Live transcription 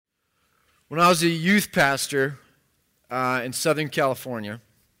When I was a youth pastor in Southern California,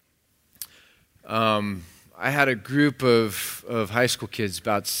 I had a group of high school kids,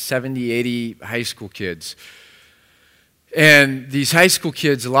 about 70, 80 high school kids. And these high school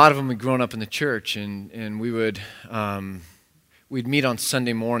kids, a lot of them had grown up in the church, and we'd meet on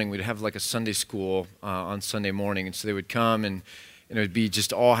Sunday morning. We'd have like a Sunday school on Sunday morning, and so they would come, and it would be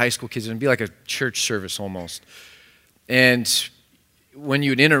just all high school kids. It would be like a church service almost. And when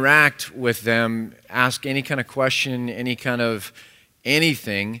you'd interact with them, ask any kind of question, any kind of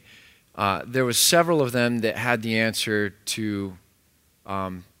anything, there was several of them that had the answer to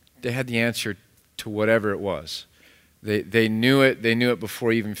whatever it was. They knew it. They knew it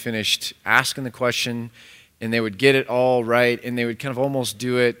before you even finished asking the question, and they would get it all right, and they would kind of almost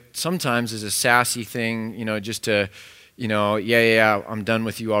do it sometimes as a sassy thing, just to, yeah, I'm done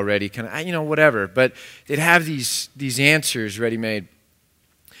with you already, kind of, whatever. But they'd have these answers ready-made.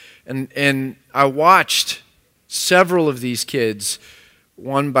 And I watched several of these kids,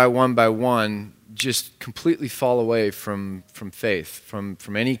 one by one, just completely fall away from faith,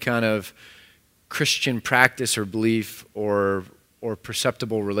 from any kind of Christian practice or belief or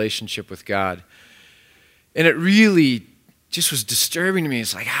perceptible relationship with God. And it really just was disturbing to me.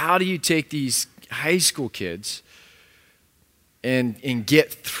 It's like, how do you take these high school kids and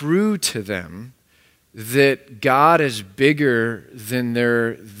get through to them that God is bigger than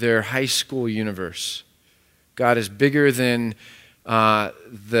their high school universe? God is bigger than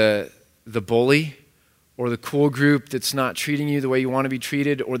the bully or the cool group that's not treating you the way you want to be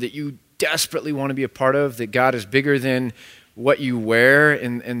treated or that you desperately want to be a part of, that God is bigger than what you wear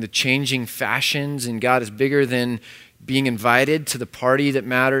and the changing fashions, and God is bigger than being invited to the party that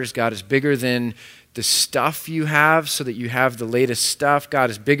matters. God is bigger than the stuff you have so that you have the latest stuff. God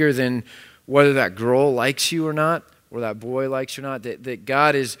is bigger than whether that girl likes you or not, or that boy likes you or not, that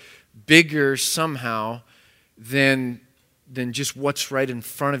God is bigger somehow than just what's right in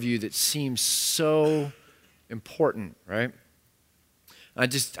front of you that seems so important, right? I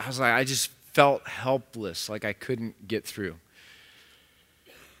just felt helpless, like I couldn't get through.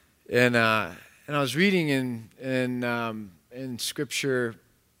 And I was reading in Scripture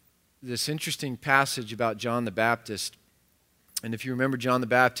this interesting passage about John the Baptist. And if you remember John the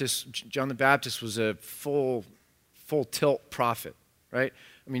Baptist was a full tilt prophet, right?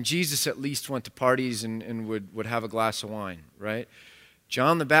 I mean, Jesus at least went to parties and would have a glass of wine, right?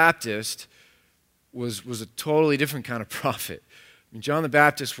 John the Baptist was a totally different kind of prophet. I mean, John the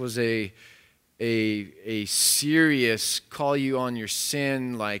Baptist was a serious, call you on your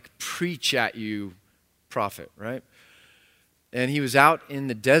sin, like preach at you prophet, right? And he was out in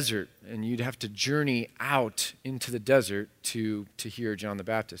the desert, and you'd have to journey out into the desert to hear John the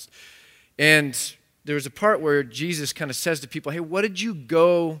Baptist. And there was a part where Jesus kind of says to people, hey, what did you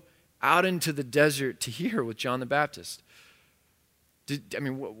go out into the desert to hear with John the Baptist?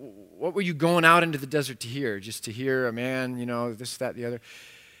 What were you going out into the desert to hear? Just to hear a man, this, that, the other.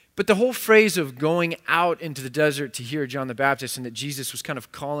 But the whole phrase of going out into the desert to hear John the Baptist, and that Jesus was kind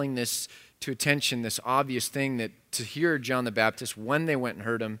of calling this to attention, this obvious thing, that to hear John the Baptist when they went and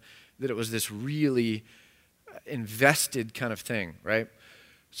heard him, that it was this really invested kind of thing, right?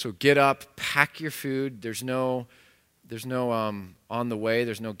 So get up, pack your food. There's no on the way.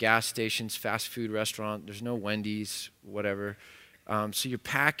 There's no gas stations, fast food restaurant. There's no Wendy's, whatever. So you're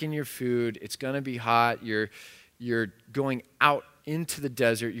packing your food. It's going to be hot. You're going out into the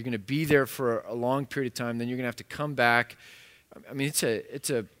desert. You're going to be there for a long period of time. Then you're going to have to come back. I mean, it's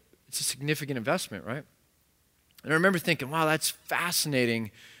a significant investment, right? And I remember thinking, wow, that's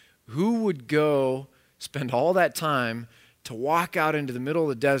fascinating. Who would go spend all that time to walk out into the middle of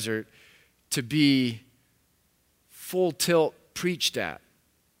the desert to be full tilt preached at?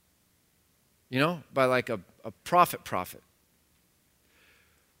 By like a prophet.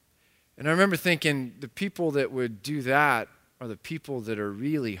 And I remember thinking, the people that would do that are the people that are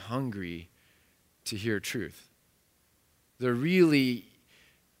really hungry to hear truth. They're really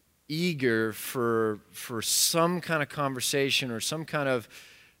eager for some kind of conversation or some kind of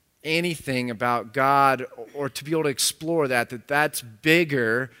anything about God, or to be able to explore that's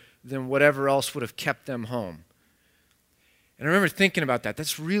bigger than whatever else would have kept them home. And I remember thinking about that.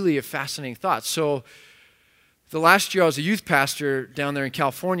 That's really a fascinating thought. So the last year I was a youth pastor down there in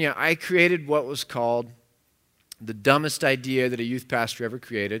California, I created what was called the dumbest idea that a youth pastor ever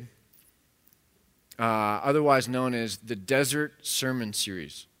created, otherwise known as the Desert Sermon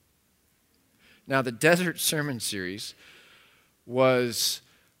Series. Now, the Desert Sermon Series was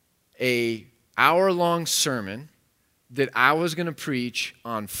an hour-long sermon that I was going to preach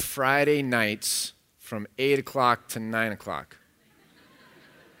on Friday nights from 8 o'clock to 9 o'clock.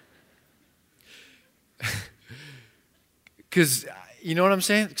 Because, you know what I'm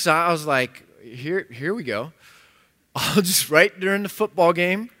saying? Because I was like, here we go. I'll just, right during the football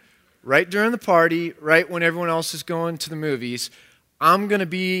game, right during the party, right when everyone else is going to the movies, I'm going to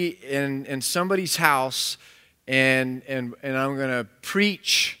be in somebody's house and I'm going to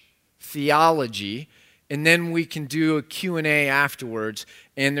preach theology, and then we can do a Q&A afterwards,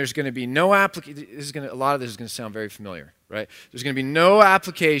 and there's going to be no application. A lot of this is going to sound very familiar, right? There's going to be no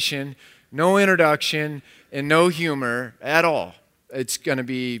application, no introduction, and no humor at all. It's just going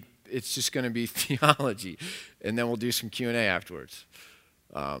to be theology, and then we'll do some Q&A afterwards.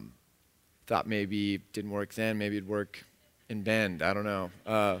 Thought maybe it didn't work then, maybe it'd work in Bend, I don't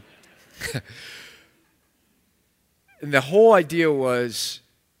know. And the whole idea was,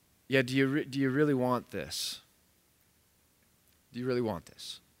 yeah, do you really want this? Do you really want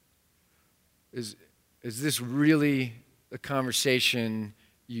this? Is this really a conversation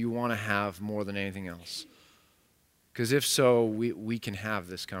you want to have more than anything else? Because if so, we can have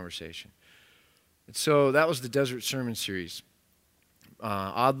this conversation. And so that was the Desert Sermon Series.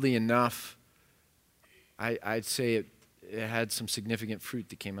 Oddly enough, I'd say it had some significant fruit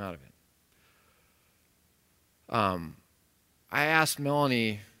that came out of it. I asked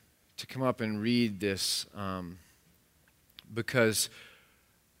Melanie to come up and read this because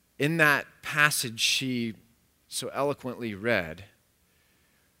in that passage she so eloquently read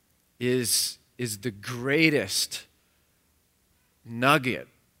is the greatest nugget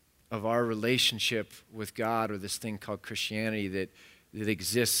of our relationship with God, or this thing called Christianity that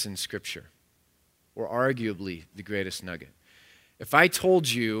exists in Scripture, or arguably the greatest nugget. If I told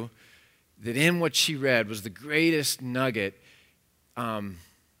you that in what she read was the greatest nugget, and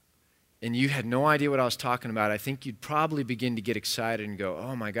you had no idea what I was talking about, I think you'd probably begin to get excited and go,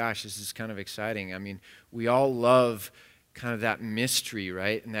 oh my gosh, this is kind of exciting. I mean, we all love kind of that mystery,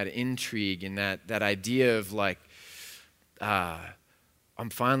 right? And that intrigue and that idea of like, I'm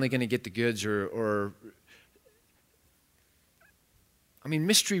finally going to get the goods, or I mean,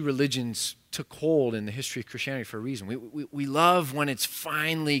 mystery religions took hold in the history of Christianity for a reason. We love when it's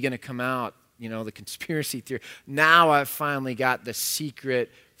finally going to come out, you know, the conspiracy theory. Now I've finally got the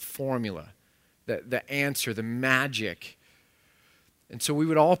secret formula, the answer, the magic. And so we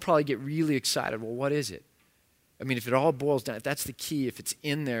would all probably get really excited. Well, what is it? I mean, if it all boils down, if that's the key, if it's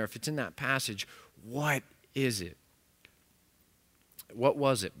in there, if it's in that passage, what is it? What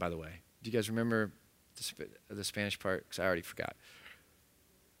was it, by the way? Do you guys remember the Spanish part? Because I already forgot.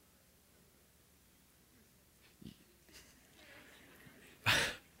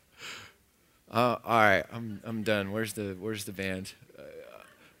 All right, I'm done. Where's the band?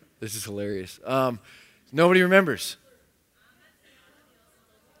 This is hilarious. Nobody remembers.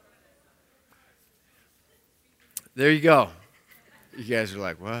 There you go. You guys are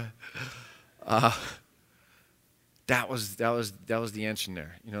like, what? That was the answer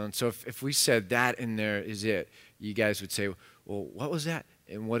there, you know. And so if we said that in there is it, you guys would say, well, what was that,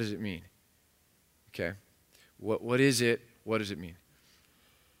 and what does it mean? Okay, what is it? What does it mean?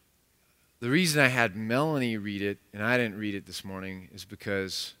 The reason I had Melanie read it and I didn't read it this morning is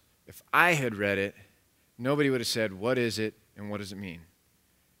because if I had read it, nobody would have said, what is it and what does it mean?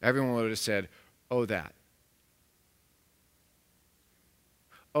 Everyone would have said, oh, that.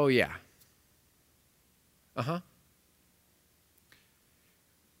 Oh, yeah. Uh-huh.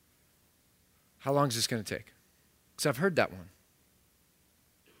 How long is this going to take? Because I've heard that one.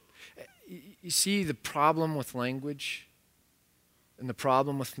 You see the problem with language and the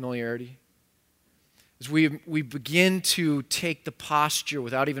problem with familiarity? Is we begin to take the posture,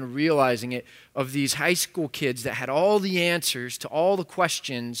 without even realizing it, of these high school kids that had all the answers to all the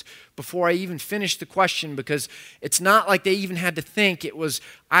questions before I even finished the question, because it's not like they even had to think. It was,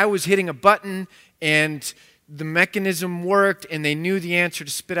 I was hitting a button and the mechanism worked and they knew the answer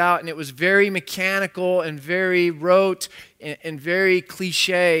to spit out, and it was very mechanical and very rote and very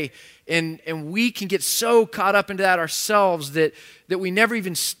cliche. And we can get so caught up into that ourselves that we never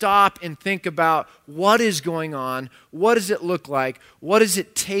even stop and think about what is going on, what does it look like, what does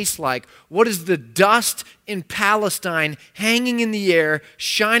it taste like, what is the dust in Palestine hanging in the air,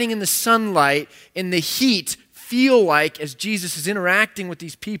 shining in the sunlight, in the heat, feel like as Jesus is interacting with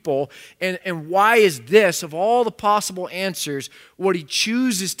these people, and why is this, of all the possible answers, what he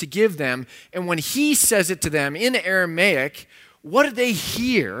chooses to give them, and when he says it to them in Aramaic, what do they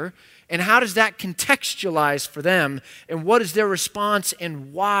hear? And how does that contextualize for them? And what is their response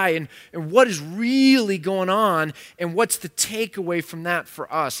and why? And what is really going on? And what's the takeaway from that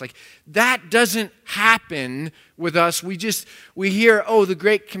for us? Like, that doesn't happen with us. We hear, oh, the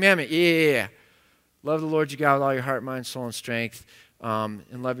great commandment. Yeah. Love the Lord your God with all your heart, mind, soul, and strength.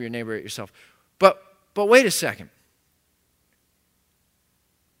 And love your neighbor as yourself. But wait a second.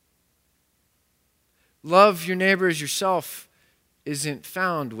 Love your neighbor as yourself isn't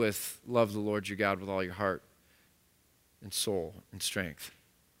found with love the Lord your God with all your heart and soul and strength.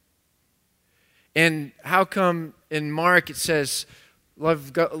 And how come in Mark it says,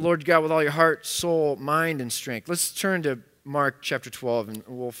 love God, Lord God with all your heart, soul, mind, and strength? Let's turn to Mark chapter 12, and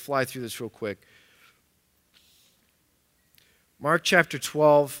we'll fly through this real quick. Mark chapter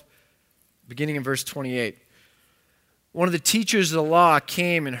 12, beginning in verse 28. One of the teachers of the law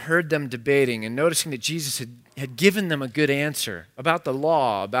came and heard them debating, and noticing that Jesus had given them a good answer about the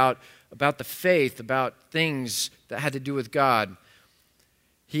law, about the faith, about things that had to do with God,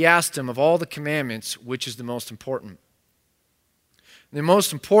 he asked him, of all the commandments, which is the most important? The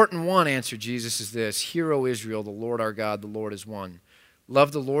most important one, answered Jesus, is this: Hear, O Israel, the Lord our God, the Lord is one.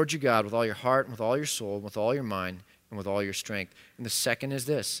 Love the Lord your God with all your heart, and with all your soul, and with all your mind, and with all your strength. And the second is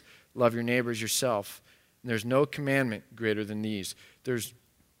this: love your neighbor as yourself. And there's no commandment greater than these. There's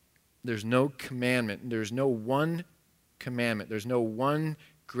no commandment. There's no one commandment. There's no one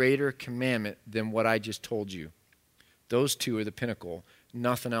greater commandment than what I just told you. Those two are the pinnacle.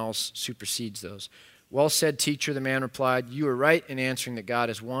 Nothing else supersedes those. Well said, teacher, the man replied. You are right in answering that God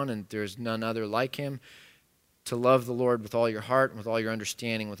is one and there is none other like him. To love the Lord with all your heart and with all your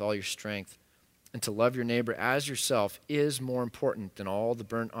understanding, with all your strength. And to love your neighbor as yourself is more important than all the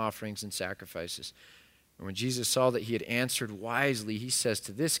burnt offerings and sacrifices. And when Jesus saw that he had answered wisely, he says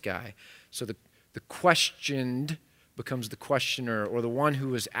to this guy, so the questioned becomes the questioner, or the one who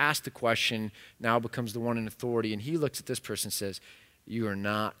was asked the question now becomes the one in authority. And he looks at this person and says, you are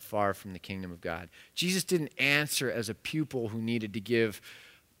not far from the kingdom of God. Jesus didn't answer as a pupil who needed to give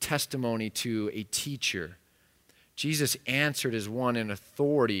testimony to a teacher. Jesus answered as one in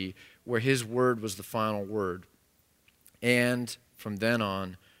authority where his word was the final word. And from then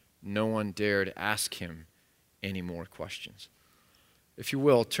on, no one dared ask him any more questions. If you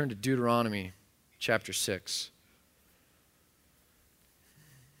will, turn to Deuteronomy chapter 6.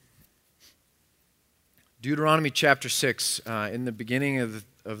 Deuteronomy chapter 6, in the beginning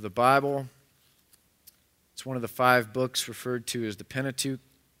of the Bible. It's one of the 5 books referred to as the Pentateuch.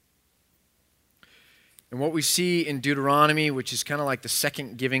 And what we see in Deuteronomy, which is kind of like the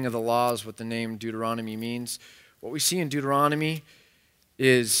second giving of the law, is what the name Deuteronomy means. What we see in Deuteronomy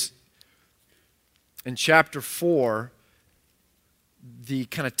is in chapter 4, the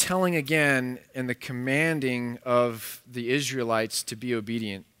kind of telling again and the commanding of the Israelites to be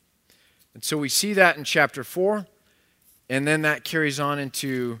obedient. And so we see that in chapter 4, and then that carries on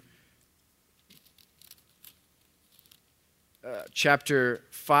into chapter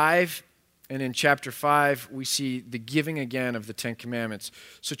 5. And in chapter 5, we see the giving again of the 10 Commandments.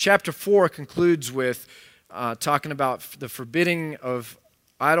 So chapter 4 concludes with talking about the forbidding of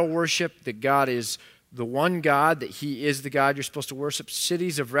idol worship, that God is the one God, that he is the God you're supposed to worship,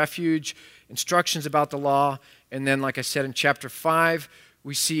 cities of refuge, instructions about the law. And then, like I said, in chapter 5,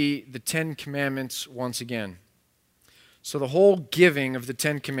 we see the 10 Commandments once again. So the whole giving of the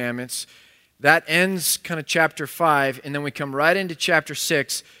 10 Commandments, that ends kind of chapter 5, and then we come right into chapter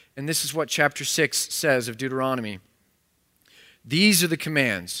 6, and this is what chapter 6 says of Deuteronomy. These are the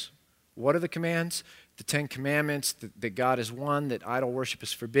commands. What are the commands? The 10 Commandments, that God is one, that idol worship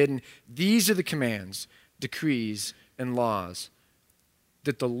is forbidden. These are the commands, decrees, and laws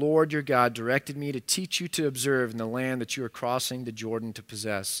that the Lord your God directed me to teach you to observe in the land that you are crossing the Jordan to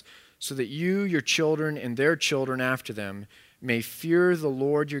possess, so that you, your children, and their children after them may fear the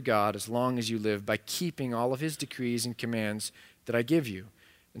Lord your God as long as you live, by keeping all of his decrees and commands that I give you,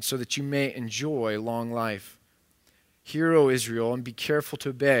 and so that you may enjoy long life. Hear, O Israel, and be careful to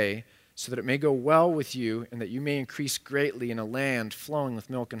obey, so that it may go well with you, and that you may increase greatly in a land flowing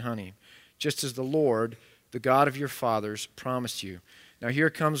with milk and honey, just as the Lord, the God of your fathers, promised you. Now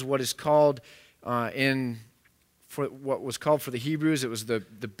here comes what is called what was called for the Hebrews. It was the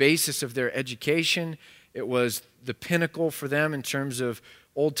basis of their education. It was the pinnacle for them in terms of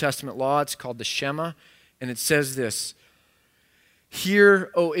Old Testament law. It's called the Shema. And it says this: Hear,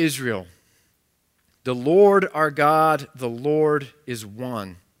 O Israel, the Lord our God, the Lord is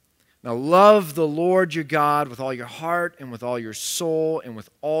one. Now love the Lord your God with all your heart and with all your soul and with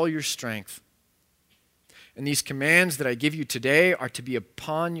all your strength. And these commands that I give you today are to be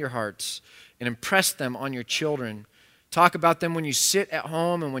upon your hearts, and impress them on your children. Talk about them when you sit at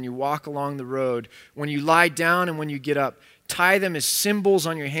home and when you walk along the road, when you lie down and when you get up. Tie them as symbols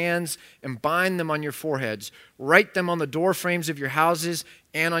on your hands and bind them on your foreheads. Write them on the door frames of your houses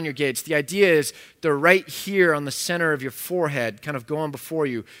and on your gates. The idea is they're right here on the center of your forehead, kind of going before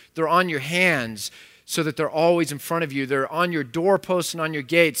you. They're on your hands, so that they're always in front of you. They're on your doorposts and on your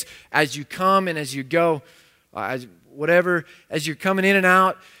gates as you come and as you go. As you're coming in and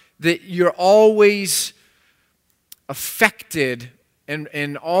out, that you're always affected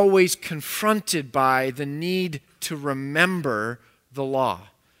and always confronted by the need to remember the law.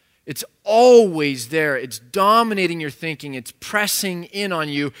 It's always there. It's dominating your thinking. It's pressing in on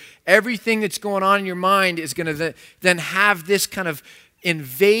you. Everything that's going on in your mind is going to then have this kind of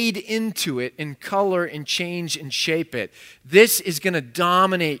invade into it and color and change and shape it. This is going to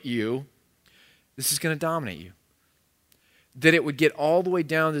dominate you. This is going to dominate you. That it would get all the way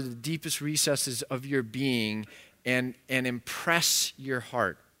down to the deepest recesses of your being and impress your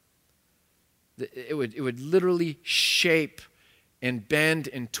heart. It would literally shape and bend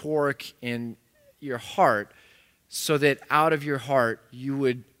and torque in your heart so that out of your heart you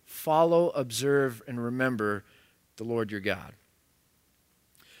would follow, observe, and remember the Lord your God.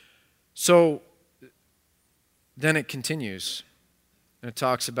 So then it continues. And it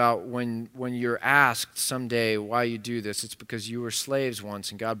talks about when you're asked someday why you do this, it's because you were slaves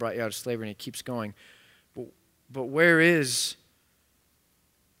once and God brought you out of slavery, and it keeps going. But where is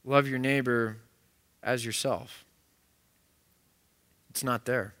love your neighbor as yourself? It's not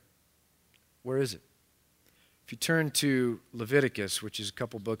there. Where is it? If you turn to Leviticus, which is a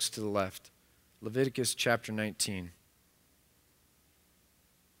couple books to the left, Leviticus chapter 19.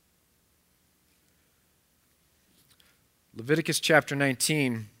 Leviticus chapter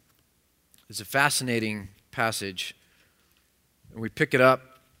 19 is a fascinating passage. And we pick it up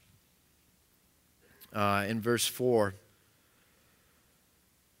in verse 4.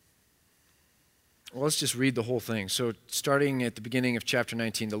 Well, let's just read the whole thing. So starting at the beginning of chapter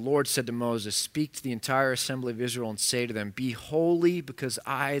 19, the Lord said to Moses, "Speak to the entire assembly of Israel and say to them, 'Be holy because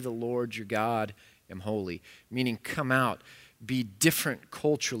I, the Lord your God, am holy.'" Meaning come out, be different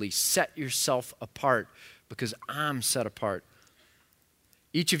culturally, set yourself apart because I'm set apart.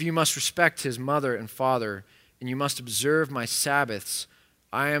 "Each of you must respect his mother and father, and you must observe my Sabbaths.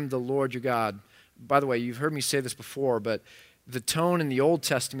 I am the Lord your God." By the way, you've heard me say this before, but the tone in the Old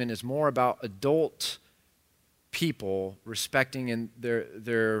Testament is more about adult people respecting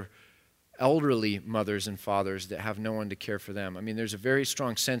their elderly mothers and fathers that have no one to care for them. I mean, there's a very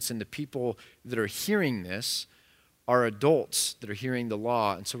strong sense in the people that are hearing this are adults that are hearing the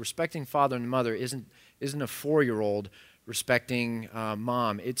law. And so respecting father and mother isn't a 4-year-old respecting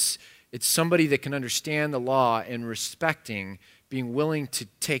mom. It's somebody that can understand the law and respecting, being willing to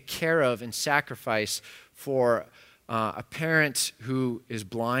take care of and sacrifice for a parent who is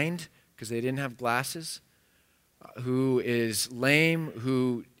blind because they didn't have glasses, who is lame,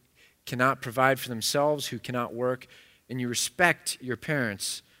 who cannot provide for themselves, who cannot work, and you respect your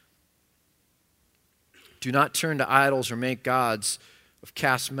parents. "Do not turn to idols or make gods of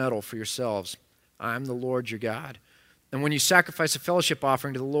cast metal for yourselves. I am the Lord your God. And when you sacrifice a fellowship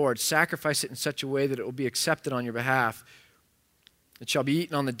offering to the Lord, sacrifice it in such a way that it will be accepted on your behalf. It shall be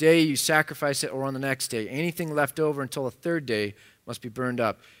eaten on the day you sacrifice it or on the next day. Anything left over until the third day must be burned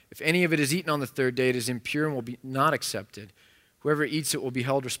up. If any of it is eaten on the third day, it is impure and will be not accepted. Whoever eats it will be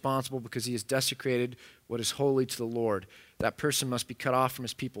held responsible because he has desecrated what is holy to the Lord. That person must be cut off from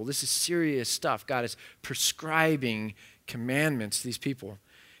his people." This is serious stuff. God is prescribing commandments to these people.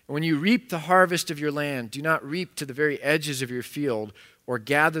 "And when you reap the harvest of your land, do not reap to the very edges of your field or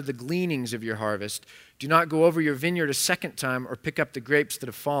gather the gleanings of your harvest. Do not go over your vineyard a second time or pick up the grapes that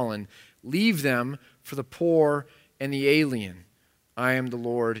have fallen. Leave them for the poor and the alien. I am the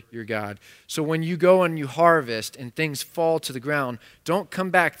Lord your God." So when you go and you harvest and things fall to the ground, don't come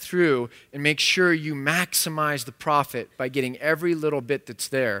back through and make sure you maximize the profit by getting every little bit that's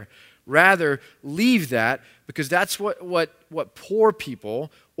there. Rather, leave that, because that's what poor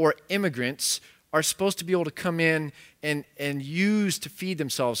people or immigrants are supposed to be able to come in and use to feed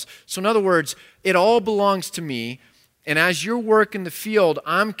themselves. So in other words, it all belongs to me, and as your work in the field,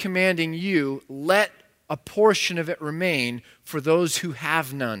 I'm commanding you, let a portion of it remain for those who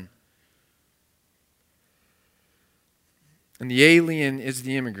have none. And the alien is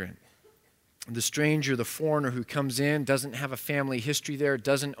the immigrant. The stranger, the foreigner who comes in, doesn't have a family history there,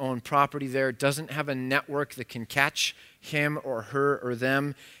 doesn't own property there, doesn't have a network that can catch him or her or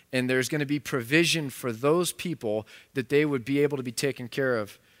them, and there's going to be provision for those people that they would be able to be taken care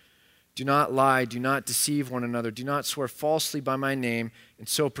of. "Do not lie, do not deceive one another, do not swear falsely by my name, and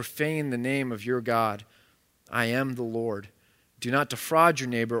so profane the name of your God. I am the Lord. Do not defraud your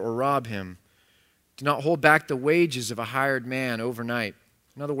neighbor or rob him. Do not hold back the wages of a hired man overnight."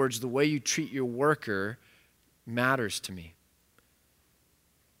 In other words, the way you treat your worker matters to me.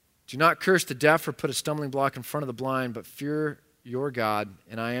 "Do not curse the deaf or put a stumbling block in front of the blind, but fear your God,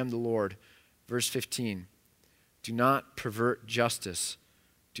 and I am the Lord." Verse 15, "Do not pervert justice.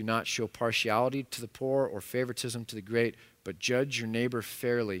 Do not show partiality to the poor or favoritism to the great, but judge your neighbor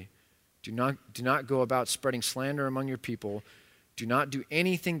fairly. Do not go about spreading slander among your people. Do not do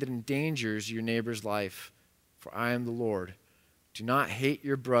anything that endangers your neighbor's life, for I am the Lord. Do not hate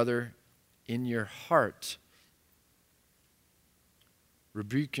your brother in your heart.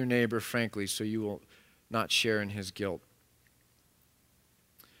 Rebuke your neighbor frankly, so you will not share in his guilt.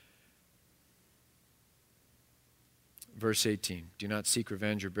 Verse 18, do not seek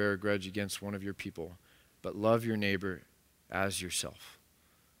revenge or bear a grudge against one of your people, but love your neighbor as yourself.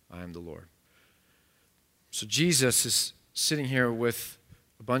 I am the Lord. So Jesus is sitting here with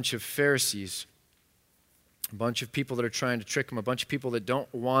a bunch of Pharisees, a bunch of people that are trying to trick him, a bunch of people that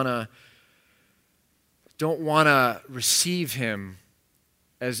don't want to receive him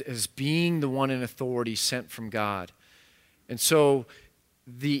as being the one in authority sent from God. And so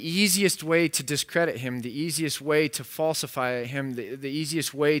the easiest way to discredit him, the easiest way to falsify him, the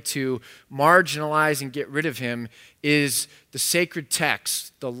easiest way to marginalize and get rid of him is the sacred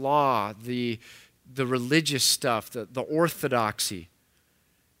text, the law, the religious stuff, the orthodoxy.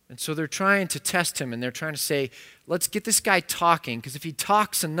 And so they're trying to test him, and they're trying to say, let's get this guy talking, because if he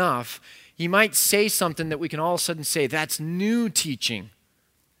talks enough, he might say something that we can all of a sudden say, that's new teaching.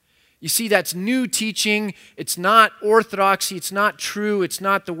 You see, that's new teaching. It's not orthodoxy. It's not true. It's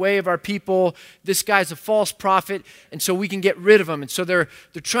not the way of our people. This guy's a false prophet, and so we can get rid of him. And so they're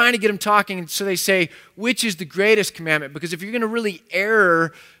trying to get him talking, and so they say, which is the greatest commandment? Because if you're going to really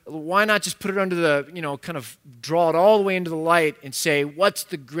err, why not just put it under the, kind of draw it all the way into the light and say, what's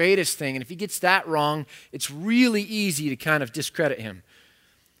the greatest thing? And if he gets that wrong, it's really easy to kind of discredit him.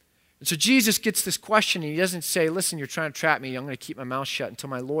 And so Jesus gets this question, and he doesn't say, listen, you're trying to trap me. I'm going to keep my mouth shut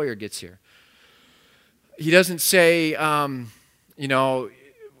until my lawyer gets here. He doesn't say,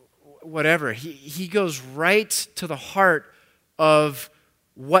 whatever. He goes right to the heart of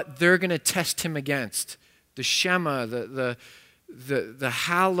what they're going to test him against. The Shema, the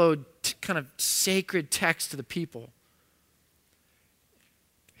hallowed kind of sacred text to the people.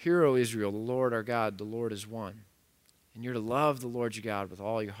 Hear, O Israel, the Lord our God, the Lord is one. And you're to love the Lord your God with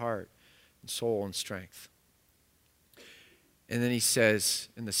all your heart and soul and strength. And then he says,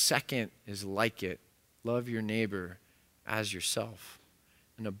 and the second is like it, love your neighbor as yourself.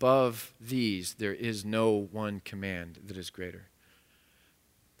 And above these, there is no one command that is greater.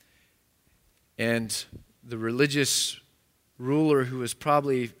 And the religious ruler, who was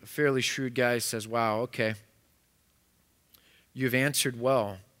probably a fairly shrewd guy, says, wow, okay, you've answered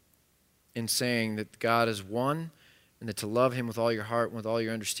well in saying that God is one, and that to love him with all your heart, with all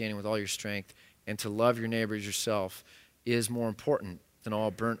your understanding, with all your strength, and to love your neighbor as yourself is more important than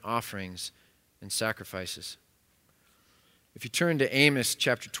all burnt offerings and sacrifices. If you turn to Amos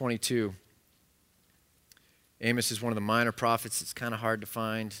chapter 22, Amos is one of the minor prophets. It's kind of hard to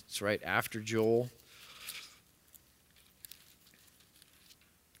find. It's right after Joel.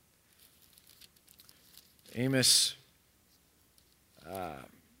 Amos,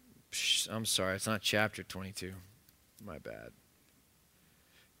 I'm sorry, it's not chapter 22. My bad.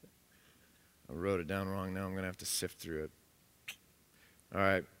 I wrote it down wrong. Now I'm going to have to sift through it. All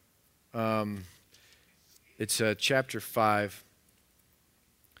right. It's chapter 5.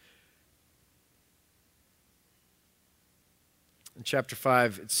 In chapter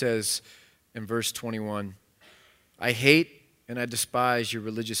 5, it says in verse 21, I hate and I despise your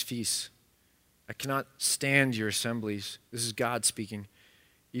religious feasts. I cannot stand your assemblies. This is God speaking.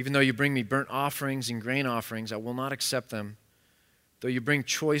 Even though you bring me burnt offerings and grain offerings, I will not accept them. Though you bring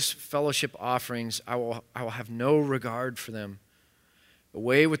choice fellowship offerings, I will have no regard for them.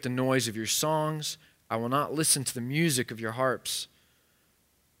 Away with the noise of your songs. I will not listen to the music of your harps.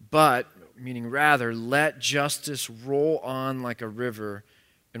 But, meaning rather, let justice roll on like a river,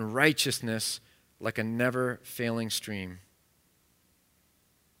 and righteousness like a never-failing stream.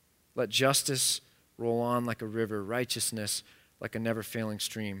 Let justice roll on like a river, righteousness like a never-failing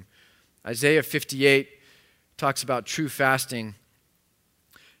stream. Isaiah 58 talks about true fasting.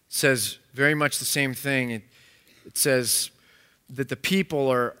 It says very much the same thing. It says that the people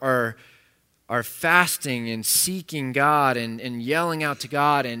are fasting and seeking God and yelling out to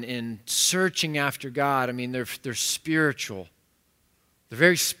God and searching after God. I mean, they're spiritual. They're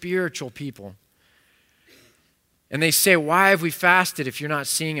very spiritual people. And they say, why have we fasted if you're not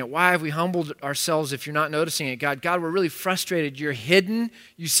seeing it? Why have we humbled ourselves if you're not noticing it? God, we're really frustrated. You're hidden.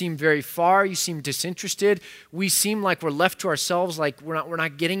 You seem very far. You seem disinterested. We seem like we're left to ourselves, like we're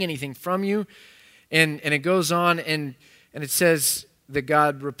not getting anything from you. And it goes on, and it says that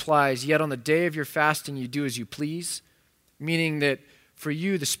God replies, yet on the day of your fasting you do as you please, meaning that for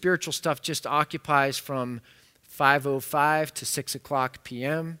you the spiritual stuff just occupies from 5:05 to 6 o'clock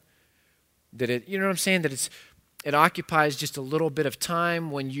p.m. That it, you know what I'm saying? That it occupies just a little bit of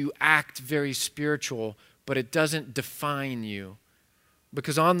time when you act very spiritual, but it doesn't define you.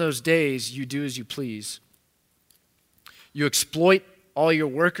 Because on those days, you do as you please. You exploit all your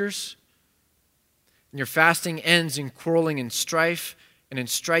workers, and your fasting ends in quarreling and strife and in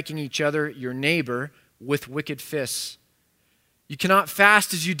striking each other, your neighbor, with wicked fists. You cannot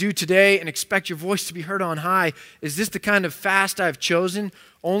fast as you do today and expect your voice to be heard on high. Is this the kind of fast I have chosen?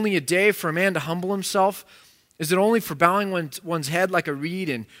 Only a day for a man to humble himself? Is it only for bowing one's head like a reed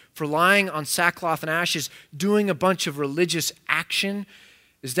and for lying on sackcloth and ashes, doing a bunch of religious action?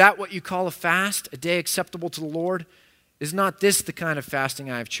 Is that what you call a fast, a day acceptable to the Lord? Is not this the kind of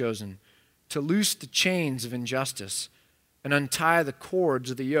fasting I have chosen? To loose the chains of injustice and untie the cords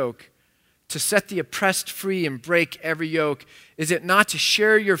of the yoke, to set the oppressed free and break every yoke? Is it not to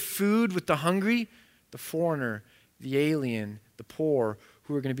share your food with the hungry, the foreigner, the alien, the poor,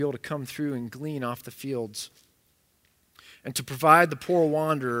 who are going to be able to come through and glean off the fields? And to provide the poor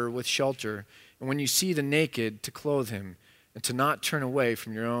wanderer with shelter, and when you see the naked, to clothe him, and to not turn away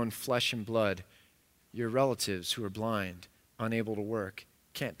from your own flesh and blood, your relatives who are blind, unable to work,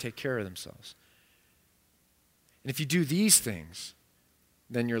 can't take care of themselves. And if you do these things,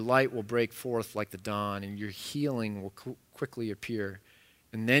 then your light will break forth like the dawn, and your healing will quickly appear.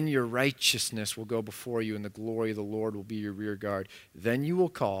 And then your righteousness will go before you, and the glory of the Lord will be your rear guard. Then you will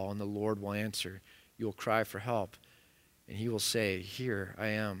call, and the Lord will answer. You will cry for help, and he will say, "Here I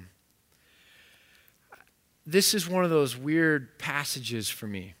am." This is one of those weird passages for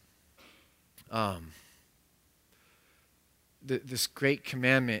me. This great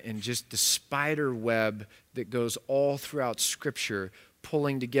commandment and just the spider web that goes all throughout Scripture,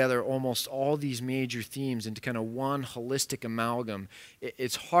 pulling together almost all these major themes into kind of one holistic amalgam.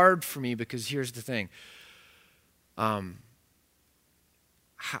 It's hard for me because here's the thing. How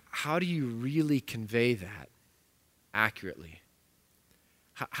do you really convey that accurately?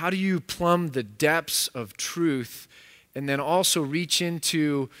 How do you plumb the depths of truth and then also reach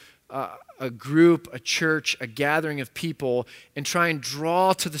into a group, a church, a gathering of people and try and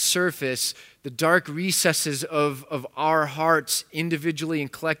draw to the surface the dark recesses of our hearts individually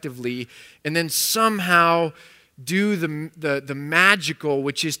and collectively, and then somehow do the magical,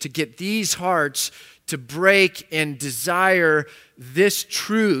 which is to get these hearts to break and desire this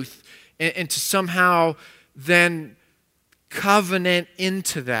truth and to somehow then covenant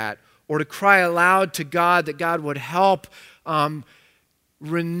into that, or to cry aloud to God that God would help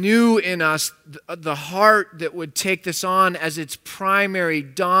renew in us the heart that would take this on as its primary,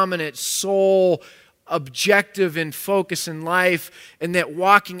 dominant, sole objective and focus in life, and that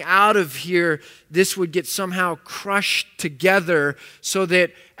walking out of here, this would get somehow crushed together so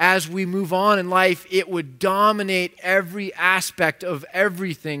that as we move on in life, it would dominate every aspect of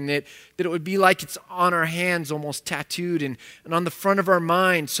everything, that it would be like it's on our hands, almost tattooed, and on the front of our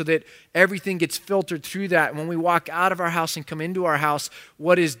mind, so that everything gets filtered through that. And when we walk out of our house and come into our house,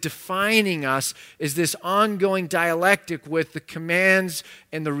 what is defining us is this ongoing dialectic with the commands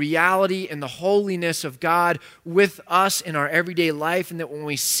and the reality and the holiness of God with us in our everyday life, and that when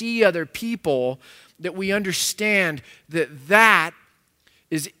we see other people, that we understand that that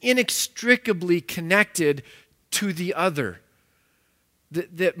is inextricably connected to the other.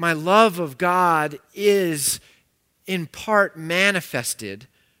 That my love of God is in part manifested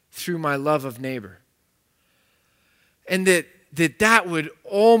through my love of neighbor. And that would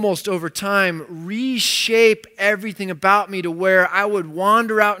almost over time reshape everything about me to where I would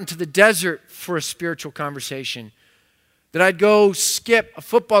wander out into the desert for a spiritual conversation. That I'd go skip a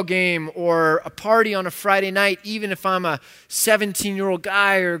football game or a party on a Friday night, even if I'm a 17-year-old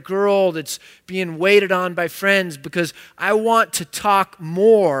guy or girl that's being waited on by friends, because I want to talk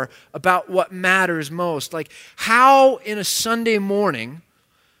more about what matters most. Like, how in a Sunday morning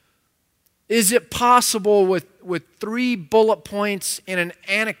is it possible with 3 bullet points and an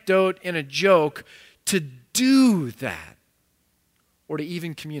anecdote and a joke to do that or to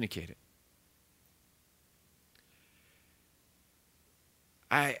even communicate it?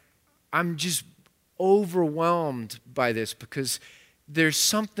 I'm just overwhelmed by this because there's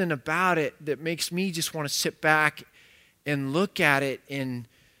something about it that makes me just want to sit back and look at it and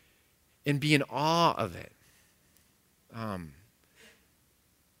be in awe of it.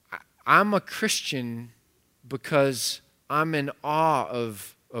 I'm a Christian because I'm in awe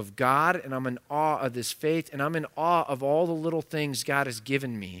of God, and I'm in awe of this faith, and I'm in awe of all the little things God has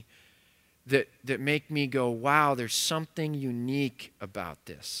given me that make me go, wow, there's something unique about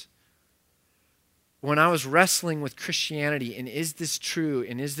this. when I was wrestling with Christianity, and is this true,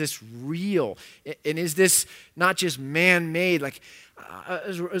 and is this real, and is this not just man-made, like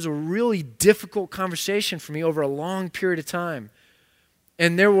it was a really difficult conversation for me over a long period of time.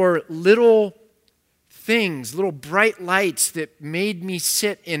 And there were little things, little bright lights that made me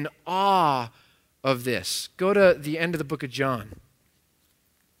sit in awe of this. Go to the end of the book of John.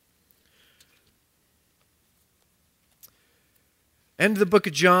 End of the book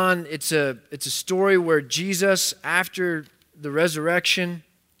of John, it's a story where Jesus, after the resurrection,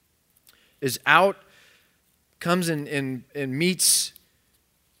 is out, comes and meets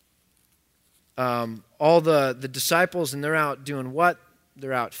all the disciples, and they're out doing what?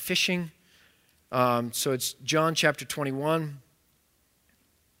 They're out fishing. So it's John chapter 21.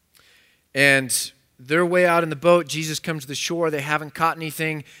 And they're way out in the boat. Jesus comes to the shore. They haven't caught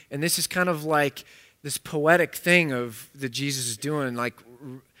anything. And this is kind of like this poetic thing that Jesus is doing, like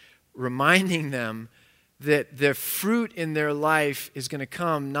reminding them that the fruit in their life is going to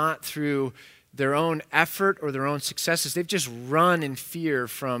come not through their own effort or their own successes. They've just run in fear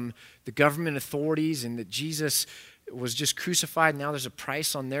from the government authorities, and that Jesus was just crucified. Now there's a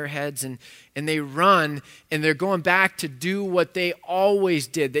price on their heads, and they run, and they're going back to do what they always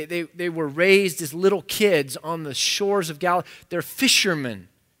did. They were raised as little kids on the shores of Galilee. They're fishermen.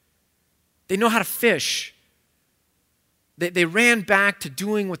 They know how to fish. They ran back to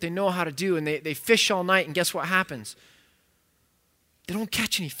doing what they know how to do, and they fish all night, and guess what happens? They don't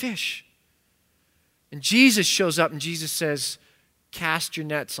catch any fish. And Jesus shows up, and Jesus says, cast your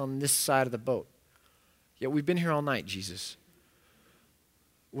nets on this side of the boat. Yeah, we've been here all night, Jesus.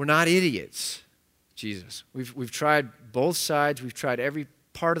 We're not idiots, Jesus. We've tried both sides. We've tried every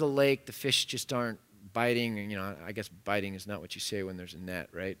part of the lake. The fish just aren't biting. And, I guess biting is not what you say when there's a net,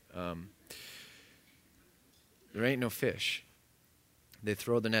 right? There ain't no fish. They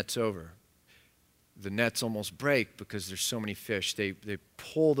throw the nets over. The nets almost break because there's so many fish. They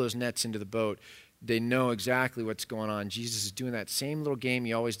pull those nets into the boat. They know exactly what's going on. Jesus is doing that same little game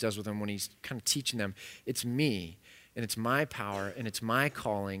he always does with them when he's kind of teaching them. It's me, and it's my power, and it's my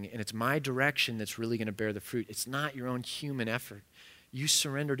calling, and it's my direction that's really going to bear the fruit. It's not your own human effort. You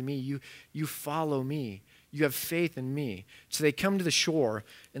surrender to me. You follow me. You have faith in me. So they come to the shore,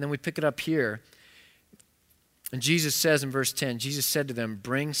 and then we pick it up here. And Jesus says in verse 10, Jesus said to them,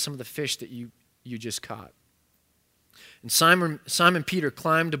 bring some of the fish that you just caught. And Simon Peter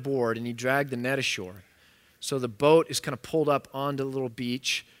climbed aboard, and he dragged the net ashore. So the boat is kind of pulled up onto the little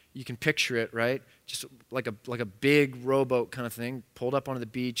beach. You can picture it, right? Just like a big rowboat kind of thing, pulled up onto the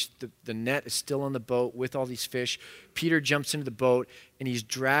beach. The net is still on the boat with all these fish. Peter jumps into the boat, and he's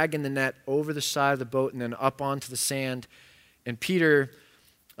dragging the net over the side of the boat and then up onto the sand. And Peter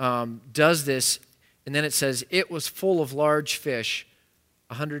does this, and then it says, it was full of large fish,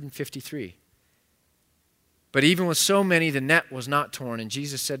 153. But even with so many, the net was not torn. And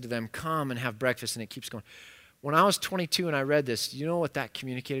Jesus said to them, come and have breakfast. And it keeps going. When I was 22 and I read this, do you know what that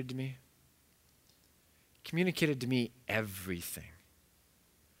communicated to me? It communicated to me everything.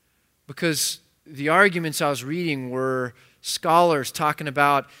 Because the arguments I was reading were scholars talking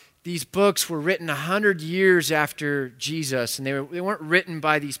about these books were written 100 years after Jesus. And they weren't written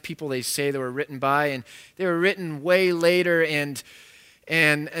by these people they say they were written by. And they were written way later, and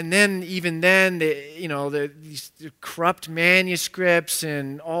then even then, these corrupt manuscripts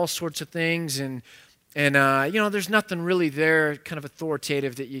and all sorts of things, and there's nothing really there kind of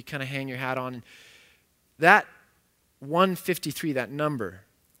authoritative that you kind of hang your hat on. And that 153, that number,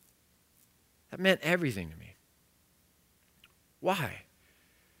 that meant everything to me. Why?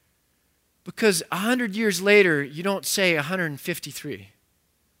 Because 100 years later, you don't say 153.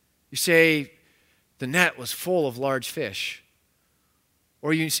 You say the net was full of large fish.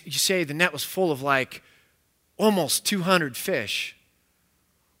 Or you say the net was full of like almost 200 fish.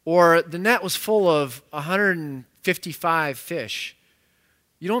 Or the net was full of 155 fish.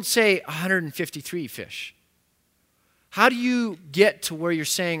 You don't say 153 fish. How do you get to where you're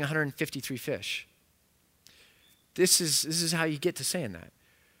saying 153 fish? This is how you get to saying that.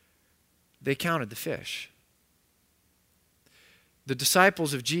 They counted the fish. The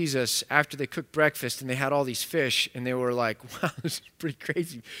disciples of Jesus, after they cooked breakfast and they had all these fish, and they were like, wow, this is a pretty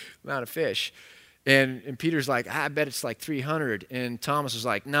crazy amount of fish. And Peter's like, I bet it's like 300. And Thomas was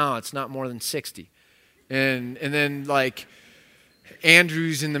like, no, it's not more than 60. And then like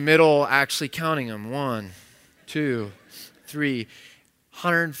Andrew's in the middle actually counting them. 1, 2, 3,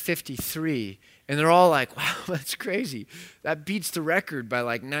 153. And they're all like, wow, that's crazy. That beats the record by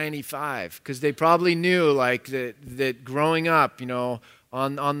like 95. Because they probably knew like that growing up,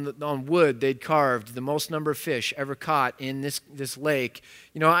 on wood they'd carved, the most number of fish ever caught in this lake.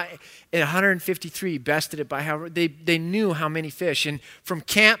 At 153, bested it by however, they knew how many fish. And from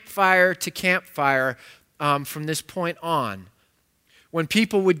campfire to campfire, from this point on, when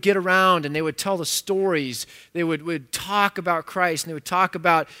people would get around and they would tell the stories, they would talk about Christ, and they would talk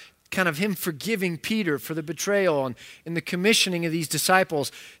about kind of him forgiving Peter for the betrayal and the commissioning of these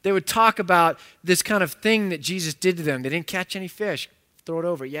disciples. They would talk about this kind of thing that Jesus did to them. They didn't catch any fish. Throw it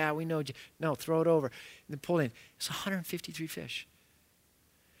over. Yeah, we know. No, throw it over. And then pull it in. It's 153 fish.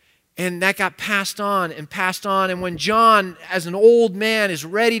 And that got passed on. And when John, as an old man, is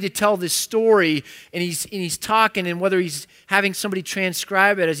ready to tell this story, and he's talking, and whether he's having somebody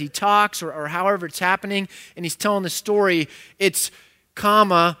transcribe it as he talks or however it's happening, and he's telling the story, it's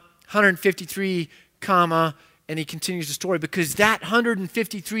comma, 153, comma, and he continues the story because that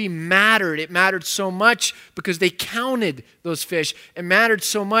 153 mattered. It mattered so much because they counted those fish. It mattered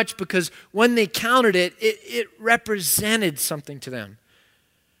so much because when they counted it represented something to them.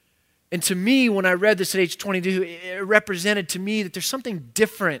 And to me, when I read this at age 22, it represented to me that there's something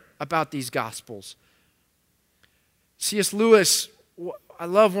different about these Gospels. C.S. Lewis, I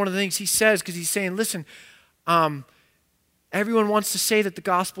love one of the things he says because he's saying, listen, everyone wants to say that the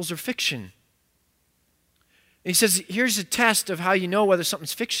Gospels are fiction. And he says, here's a test of how you know whether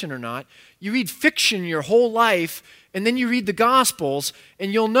something's fiction or not. You read fiction your whole life, and then you read the Gospels,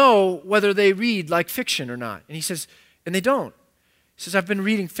 and you'll know whether they read like fiction or not. And he says, and they don't. He says, I've been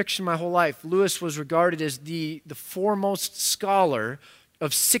reading fiction my whole life. Lewis was regarded as the foremost scholar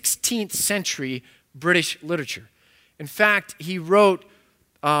of 16th century British literature. In fact, he wrote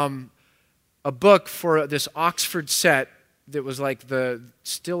a book for this Oxford set that was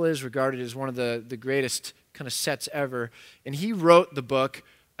still is regarded as one of the greatest kind of sets ever. And he wrote the book,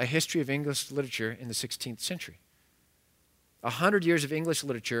 A History of English Literature in the 16th Century. 100 years of English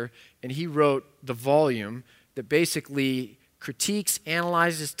literature, and he wrote the volume that basically critiques,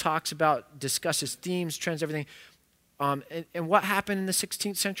 analyzes, talks about, discusses themes, trends, everything. And what happened in the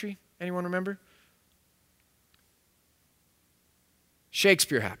 16th century? Anyone remember?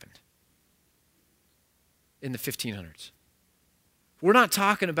 Shakespeare happened in the 1500s. We're not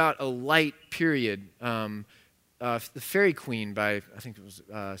talking about a light period. The Fairy Queen by, I think it was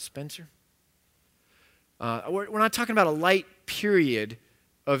Spenser. We're not talking about a light period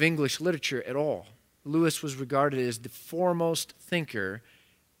of English literature at all. Lewis was regarded as the foremost thinker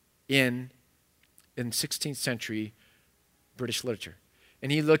in 16th century British literature.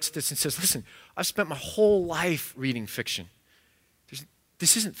 And he looks at this and says, listen, I've spent my whole life reading fiction.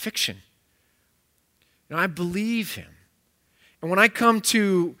 This isn't fiction. I believe him. And when I come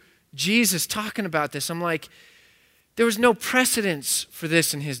to Jesus talking about this, I'm like, there was no precedence for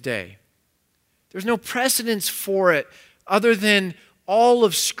this in his day. There's no precedence for it other than all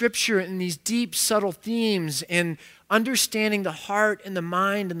of Scripture and these deep, subtle themes and understanding the heart and the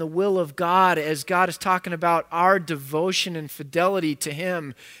mind and the will of God as God is talking about our devotion and fidelity to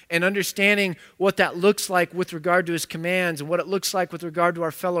Him, and understanding what that looks like with regard to His commands and what it looks like with regard to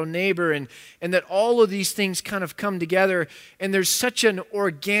our fellow neighbor, and that all of these things kind of come together. And there's such an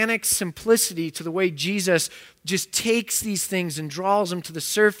organic simplicity to the way Jesus just takes these things and draws them to the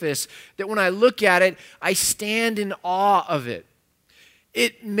surface that when I look at it, I stand in awe of it.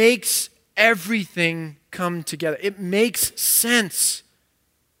 It makes everything come together. It makes sense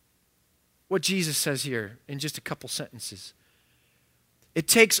what Jesus says here in just a couple sentences. It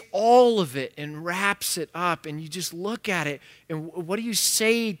takes all of it and wraps it up, and you just look at it, and what do you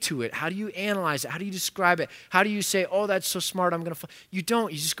say to it? How do you analyze it? How do you describe it? How do you say, oh, that's so smart, I'm going to... You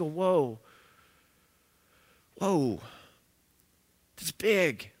don't. You just go, whoa. Whoa. That's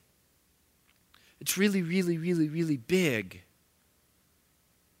big. It's really, really, really, really big.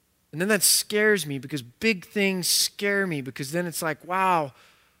 And then that scares me because big things scare me, because then it's like, wow,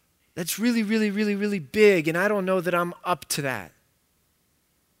 that's really, really, really, really big, and I don't know that I'm up to that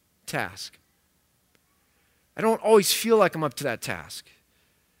task. I don't always feel like I'm up to that task.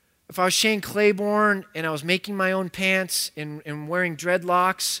 If I was Shane Claiborne and I was making my own pants and wearing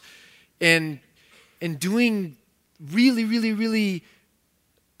dreadlocks and doing really, really, really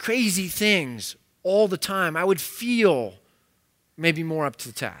crazy things all the time, I would feel maybe more up to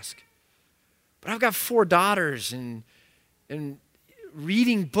the task. But I've got 4 daughters, and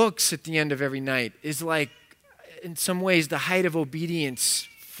reading books at the end of every night is like, in some ways, the height of obedience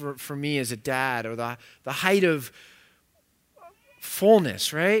for me as a dad, or the height of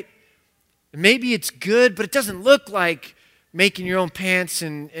fullness, right? And maybe it's good, but it doesn't look like making your own pants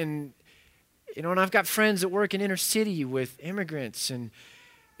and I've got friends that work in inner city with immigrants and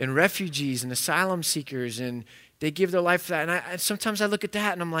refugees and asylum seekers, and They give their life for that. And sometimes I look at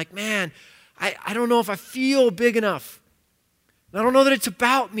that and I'm like, man, I don't know if I feel big enough. And I don't know that it's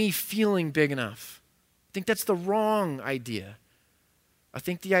about me feeling big enough. I think that's the wrong idea. I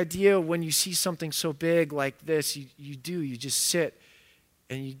think the idea when you see something so big like this, you just sit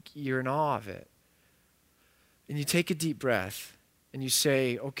and you're in awe of it. And you take a deep breath and you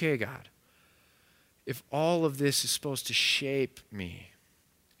say, okay, God, if all of this is supposed to shape me,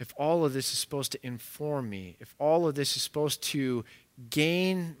 if all of this is supposed to inform me, if all of this is supposed to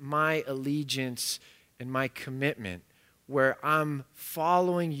gain my allegiance and my commitment, where I'm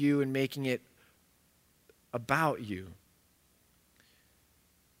following you and making it about you,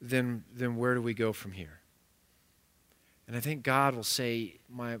 then where do we go from here? And I think God will say,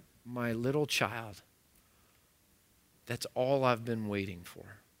 my little child, that's all I've been waiting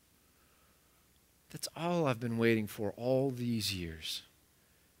for. That's all I've been waiting for all these years,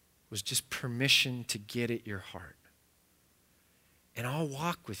 was just permission to get at your heart. And I'll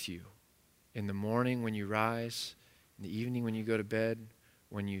walk with you in the morning when you rise, in the evening when you go to bed,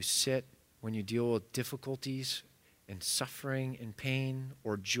 when you sit, when you deal with difficulties and suffering and pain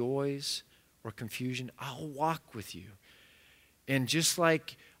or joys or confusion. I'll walk with you. And just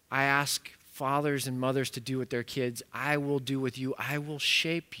like I ask fathers and mothers to do with their kids, I will do with you. I will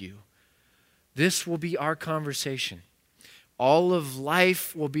shape you. This will be our conversation. All of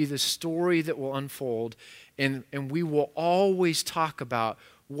life will be the story that will unfold, and we will always talk about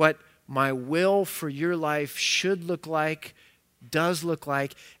what my will for your life should look like, does look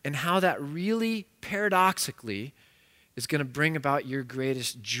like, and how that really, paradoxically, is going to bring about your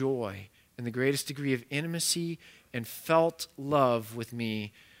greatest joy and the greatest degree of intimacy and felt love with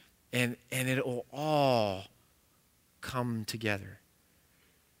me, and it will all come together.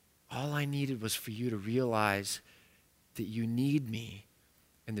 All I needed was for you to realize that you need me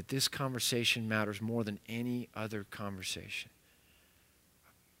and that this conversation matters more than any other conversation.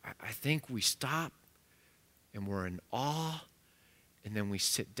 I think we stop and we're in awe, and then we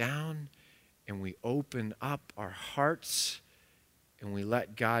sit down and we open up our hearts and we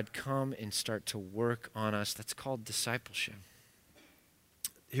let God come and start to work on us. That's called discipleship.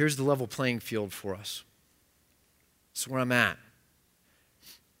 Here's the level playing field for us. It's where I'm at.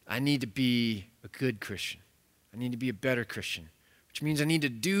 I need to be a good Christian. I need to be a better Christian, which means I need to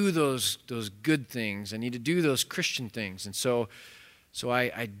do those good things. I need to do those Christian things. And so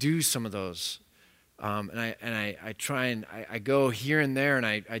I do some of those. And I try and I go here and there and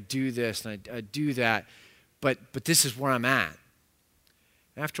I do this and I do that. But this is where I'm at.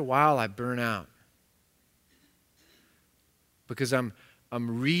 And after a while, I burn out. Because I'm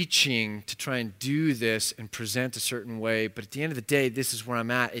reaching to try and do this and present a certain way, but at the end of the day, this is where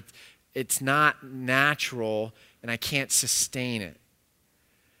I'm at. It's not natural, and I can't sustain it.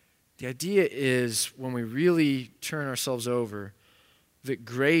 The idea is when we really turn ourselves over, that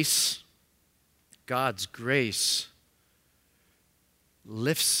grace, God's grace,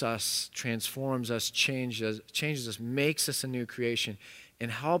 lifts us, transforms us, changes us, makes us a new creation,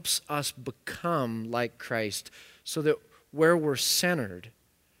 and helps us become like Christ, so that where we're centered,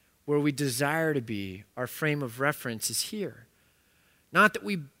 where we desire to be, our frame of reference is here. Not that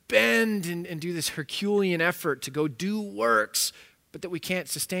we bend and do this Herculean effort to go do works, but that we can't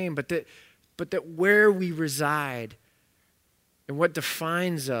sustain, but that where we reside and what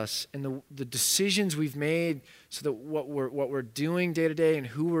defines us and the decisions we've made, so that what we're doing day to day and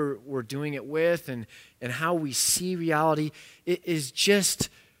who we're doing it with and how we see reality, it is just,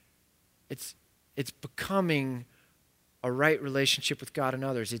 it's becoming a right relationship with God and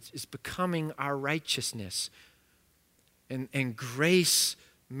others. It's becoming our righteousness. And grace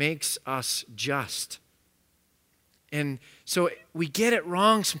makes us just. And so we get it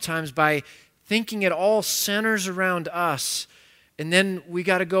wrong sometimes by thinking it all centers around us. And then we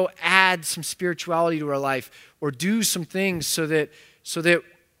got to go add some spirituality to our life or do some things so that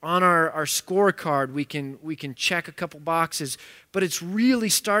on our scorecard we can check a couple boxes. But it's really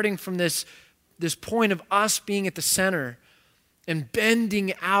starting from this point of us being at the center and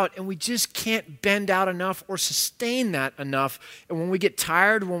bending out, and we just can't bend out enough or sustain that enough. And when we get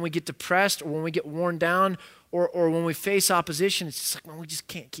tired, when we get depressed, or when we get worn down, or when we face opposition, it's just like, man, we just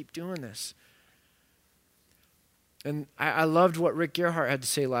can't keep doing this. And I loved what Rick Gerhart had to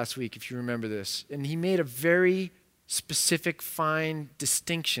say last week, if you remember this. And he made a very specific, fine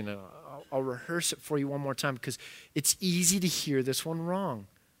distinction. I'll rehearse it for you one more time because it's easy to hear this one wrong.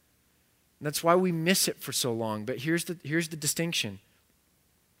 And that's why we miss it for so long. But here's the distinction.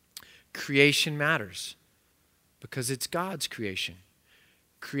 Creation matters because it's God's creation.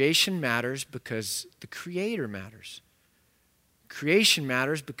 Creation matters because the Creator matters. Creation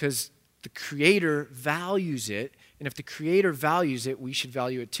matters because The Creator values it, and if the Creator values it, we should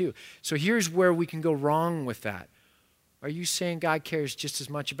value it too. So here's where we can go wrong with that. Are you saying God cares just as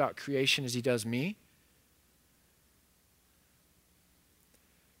much about creation as he does me?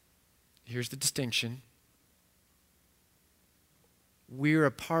 Here's the distinction. We're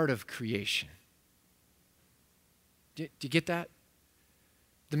a part of creation. Do you get that?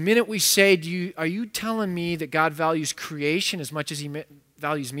 The minute we say, are you telling me that God values creation as much as he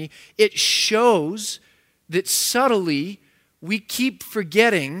values me? It shows that subtly we keep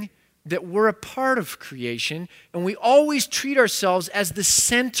forgetting that we're a part of creation, and we always treat ourselves as the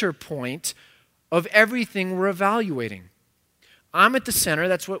center point of everything we're evaluating. I'm at the center.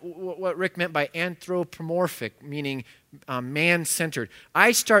 That's what Rick meant by anthropomorphic, meaning man-centered.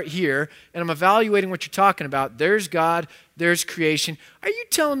 I start here, and I'm evaluating what you're talking about. There's God. There's creation. Are you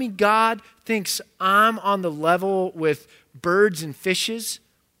telling me God thinks I'm on the level with birds and fishes?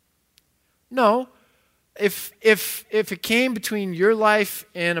 No. If it came between your life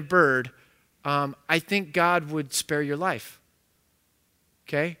and a bird, I think God would spare your life.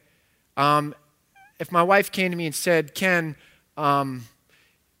 Okay? If my wife came to me and said, Ken,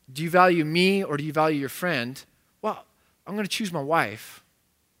 do you value me or do you value your friend? Well, I'm going to choose my wife,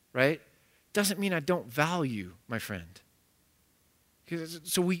 right? Doesn't mean I don't value my friend.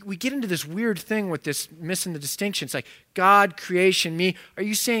 So we get into this weird thing with this missing the distinction. It's like God, creation, me. Are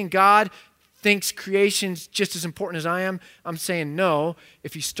you saying God thinks creation's just as important as I am? I'm saying no.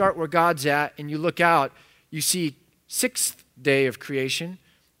 If you start where God's at and you look out, you see sixth day of creation,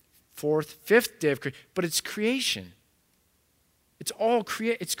 fourth, fifth day of creation, but it's creation. It's all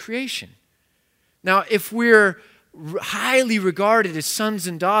it's creation. Now, if we're highly regarded as sons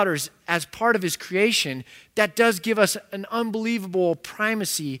and daughters as part of his creation, that does give us an unbelievable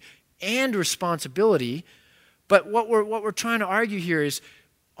primacy and responsibility. But what we're trying to argue here is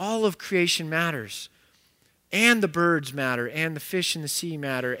all of creation matters. And the birds matter, and the fish in the sea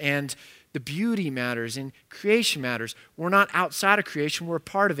matter, and the beauty matters, and creation matters. We're not outside of creation, we're a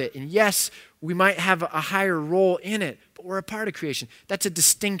part of it. And yes, we might have a higher role in it, but we're a part of creation. That's a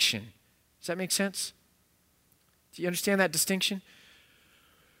distinction. Does that make sense? Do you understand that distinction?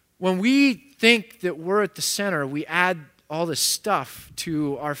 When we think that we're at the center, we add all this stuff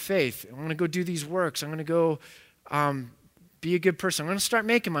to our faith. I'm going to go do these works. I'm going to go be a good person. I'm going to start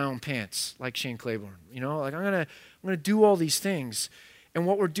making my own pants like Shane Claiborne. I'm going to do all these things. And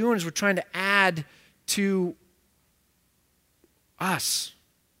what we're doing is we're trying to add to us.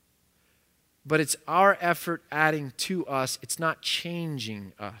 But it's our effort adding to us. It's not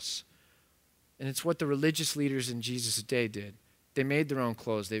changing us. And it's what the religious leaders in Jesus' day did. They made their own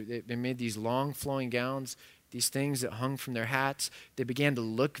clothes. They made these long flowing gowns, these things that hung from their hats. They began to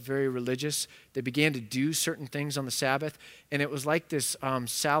look very religious. They began to do certain things on the Sabbath. And it was like this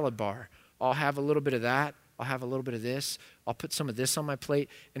salad bar. I'll have a little bit of that. I'll have a little bit of this. I'll put some of this on my plate.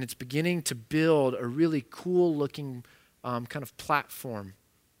 And it's beginning to build a really cool looking kind of platform,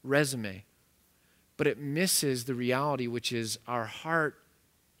 resume. But it misses the reality, which is our heart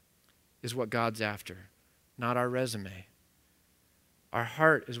is what God's after, not our resume. Our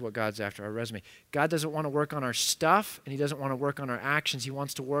heart is what God's after, our resume. God doesn't want to work on our stuff, and he doesn't want to work on our actions. He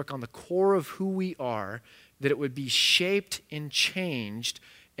wants to work on the core of who we are, that it would be shaped and changed,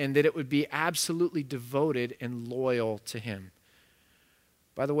 and that it would be absolutely devoted and loyal to him.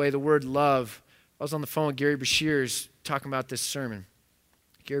 By the way, the word love, I was on the phone with Gary Beshears talking about this sermon.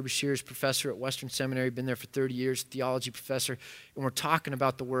 Gary Beshears, professor at Western Seminary, been there for 30 years, theology professor, and we're talking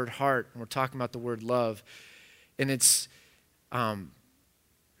about the word heart, and we're talking about the word love. And it's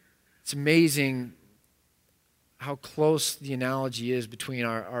amazing how close the analogy is between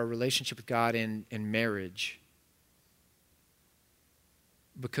our relationship with God and marriage.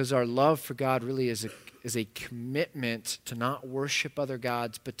 Because our love for God really is a commitment to not worship other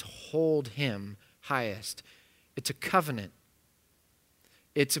gods, but to hold him highest. It's a covenant.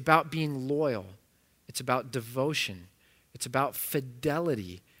 It's about being loyal. It's about devotion. It's about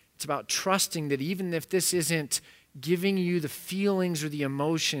fidelity. It's about trusting that even if this isn't giving you the feelings or the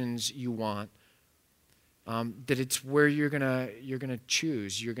emotions you want, that it's where you're gonna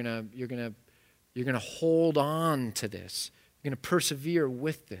choose. You're gonna hold on to this. You're gonna persevere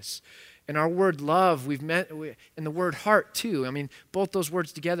with this. And our word love, and the word heart too. I mean, both those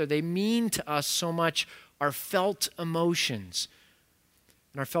words together, they mean to us so much our felt emotions.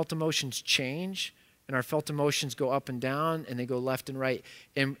 And our felt emotions change, and our felt emotions go up and down, and they go left and right.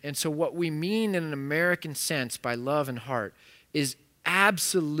 And so what we mean in an American sense by love and heart is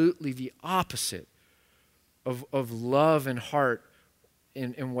absolutely the opposite of love and heart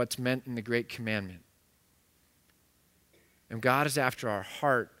in what's meant in the Great Commandment. And God is after our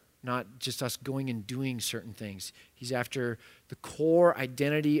heart not just us going and doing certain things. He's after the core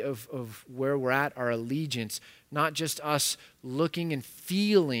identity of where we're at, our allegiance, not just us looking and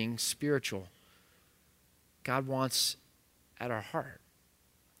feeling spiritual. God wants at our heart.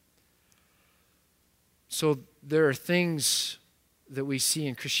 So there are things that we see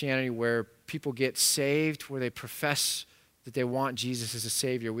in Christianity where people get saved, where they profess that they want Jesus as a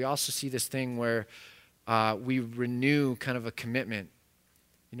Savior. We also see this thing where we renew kind of a commitment.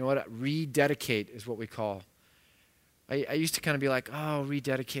 You know what? Rededicate is what we call. I used to kind of be like, oh,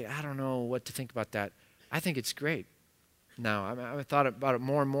 rededicate. I don't know what to think about that. I think it's great. Now, I've thought about it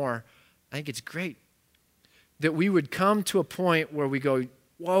more and more. I think it's great that we would come to a point where we go,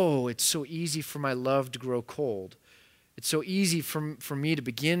 whoa, it's so easy for my love to grow cold. It's so easy for me to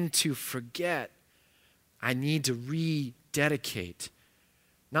begin to forget. I need to rededicate.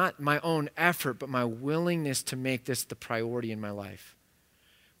 Not my own effort, but my willingness to make this the priority in my life.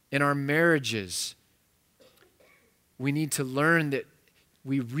 In our marriages, we need to learn that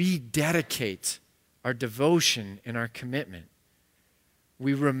we rededicate our devotion and our commitment.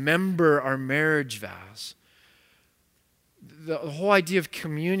 We remember our marriage vows. The whole idea of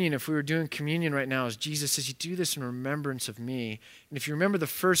communion, if we were doing communion right now, is Jesus says, you do this in remembrance of me. And if you remember the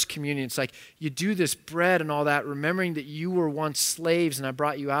first communion, it's like you do this bread and all that, remembering that you were once slaves and I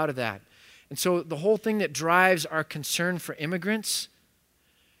brought you out of that. And so the whole thing that drives our concern for immigrants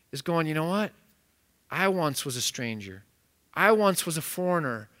is going, you know what? I once was a stranger. I once was a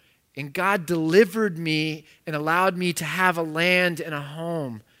foreigner. And God delivered me and allowed me to have a land and a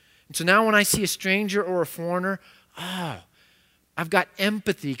home. And so now when I see a stranger or a foreigner, I've got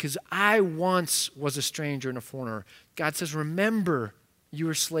empathy because I once was a stranger and a foreigner. God says, remember, you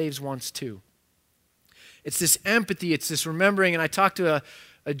were slaves once too. It's this empathy, it's this remembering. And I talked to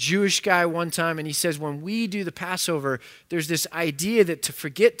a Jewish guy one time, and he says, when we do the Passover, there's this idea that to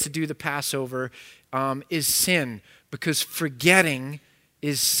forget to do the Passover is sin, because forgetting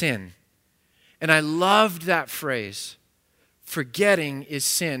is sin. And I loved that phrase. Forgetting is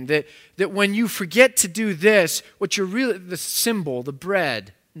sin. That when you forget to do this, what you're really, the symbol, the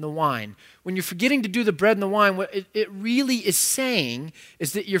bread and the wine, when you're forgetting to do the bread and the wine, what it really is saying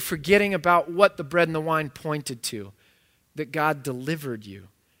is that you're forgetting about what the bread and the wine pointed to, that God delivered you.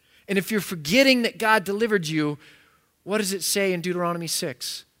 And if you're forgetting that God delivered you, what does it say in Deuteronomy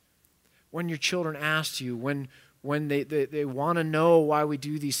 6? When your children ask you, when they want to know why we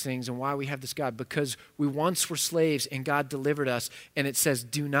do these things and why we have this God, because we once were slaves and God delivered us, and it says,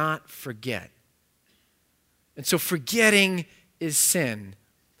 do not forget. And so forgetting is sin.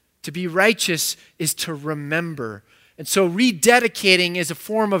 To be righteous is to remember. And so rededicating is a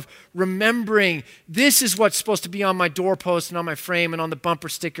form of remembering. This is what's supposed to be on my doorpost and on my frame and on the bumper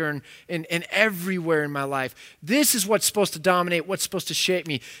sticker and everywhere in my life. This is what's supposed to dominate, what's supposed to shape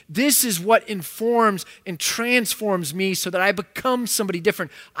me. This is what informs and transforms me so that I become somebody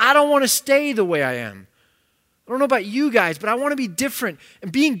different. I don't want to stay the way I am. I don't know about you guys, but I want to be different.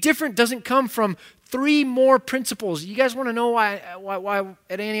 And being different doesn't come from 3 more principles. You guys want to know why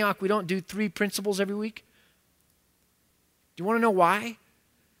at Antioch we don't do 3 principles every week? Do you want to know why?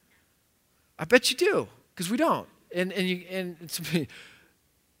 I bet you do, because we don't.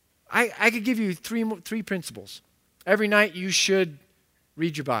 I could give you 3 principles. Every night you should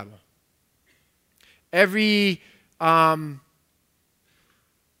read your Bible. Every morning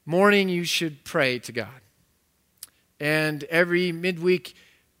you should pray to God. And every midweek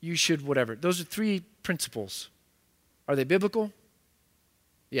you should whatever. Those are 3 principles. Are they biblical?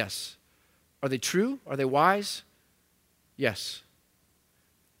 Yes. Are they true? Are they wise? Yes.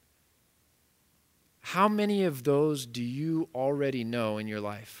 How many of those do you already know in your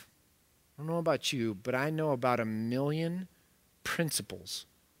life? I don't know about you, but I know about 1 million principles.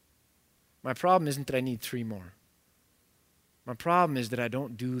 My problem isn't that I need 3 more. My problem is that I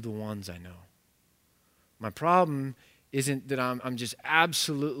don't do the ones I know. My problem isn't that I'm just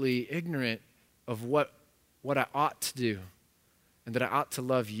absolutely ignorant of what I ought to do, and that I ought to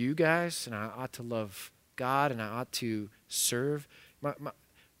love you guys, and I ought to love God, and I ought to serve.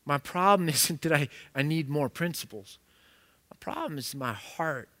 My problem isn't that I need more principles. My problem is my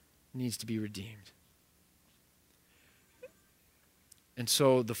heart needs to be redeemed. And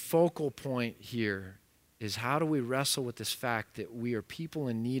so the focal point here is, how do we wrestle with this fact that we are people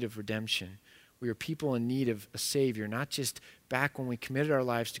in need of redemption? We are people in need of a Savior, not just back when we committed our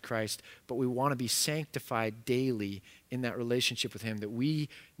lives to Christ, but we want to be sanctified daily in that relationship with Him, that we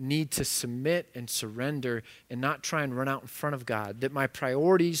need to submit and surrender and not try and run out in front of God, that my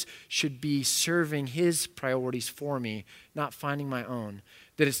priorities should be serving His priorities for me, not finding my own,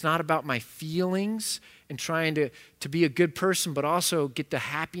 that it's not about my feelings and trying to be a good person, but also get the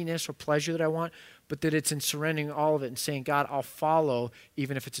happiness or pleasure that I want, but that it's in surrendering all of it and saying, God, I'll follow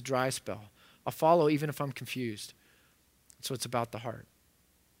even if it's a dry spell. I'll follow even if I'm confused. So it's about the heart.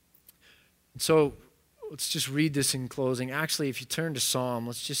 And so let's just read this in closing. Actually, if you turn to Psalm,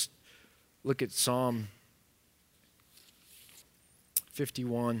 let's just look at Psalm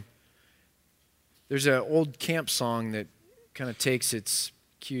 51. There's an old camp song that kind of takes its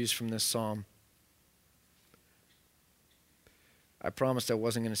cues from this psalm. I promised I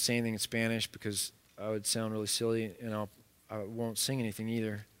wasn't going to say anything in Spanish because I would sound really silly, and I won't sing anything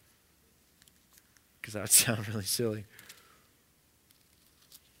either because that would sound really silly.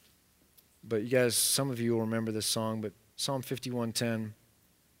 But you guys, some of you will remember this song, but Psalm 51:10.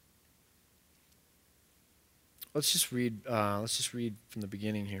 Let's just read from the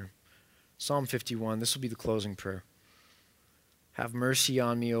beginning here. Psalm 51, this will be the closing prayer. Have mercy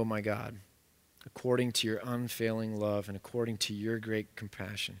on me, O my God, according to your unfailing love and according to your great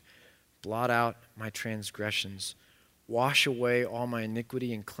compassion. Blot out my transgressions. Wash away all my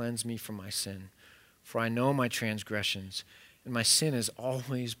iniquity and cleanse me from my sin. For I know my transgressions, and my sin is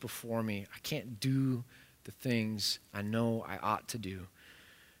always before me. I can't do the things I know I ought to do.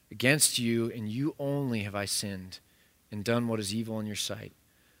 Against you and you only have I sinned and done what is evil in your sight,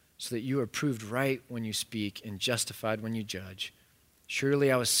 so that you are proved right when you speak and justified when you judge.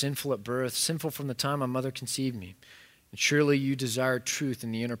 Surely I was sinful at birth, sinful from the time my mother conceived me. And surely you desire truth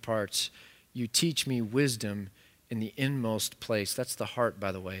in the inner parts. You teach me wisdom in the inmost place. That's the heart,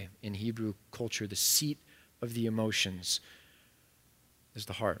 by the way. In Hebrew culture, the seat of the emotions is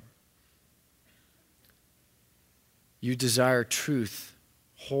the heart. You desire truth,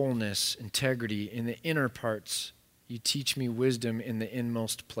 wholeness, integrity in the inner parts. You teach me wisdom in the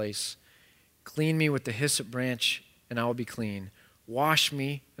inmost place. Clean me with the hyssop branch, and I will be clean. Wash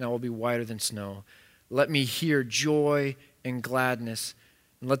me, and I will be whiter than snow. Let me hear joy and gladness,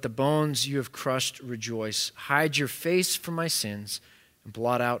 and let the bones you have crushed rejoice. Hide your face from my sins, and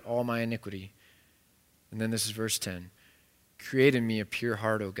blot out all my iniquity. And then this is verse 10. Create in me a pure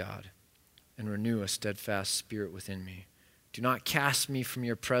heart, O God, and renew a steadfast spirit within me. Do not cast me from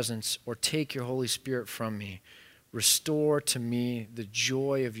your presence or take your Holy Spirit from me. Restore to me the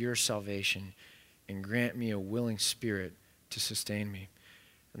joy of your salvation and grant me a willing spirit to sustain me.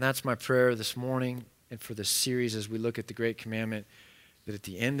 And that's my prayer this morning and for this series as we look at the Great Commandment, that at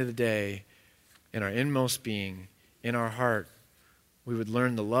the end of the day, in our inmost being, in our heart, we would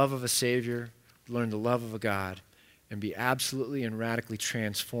learn the love of a Savior, learn the love of a God, and be absolutely and radically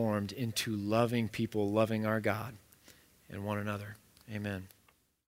transformed into loving people, loving our God and one another. Amen.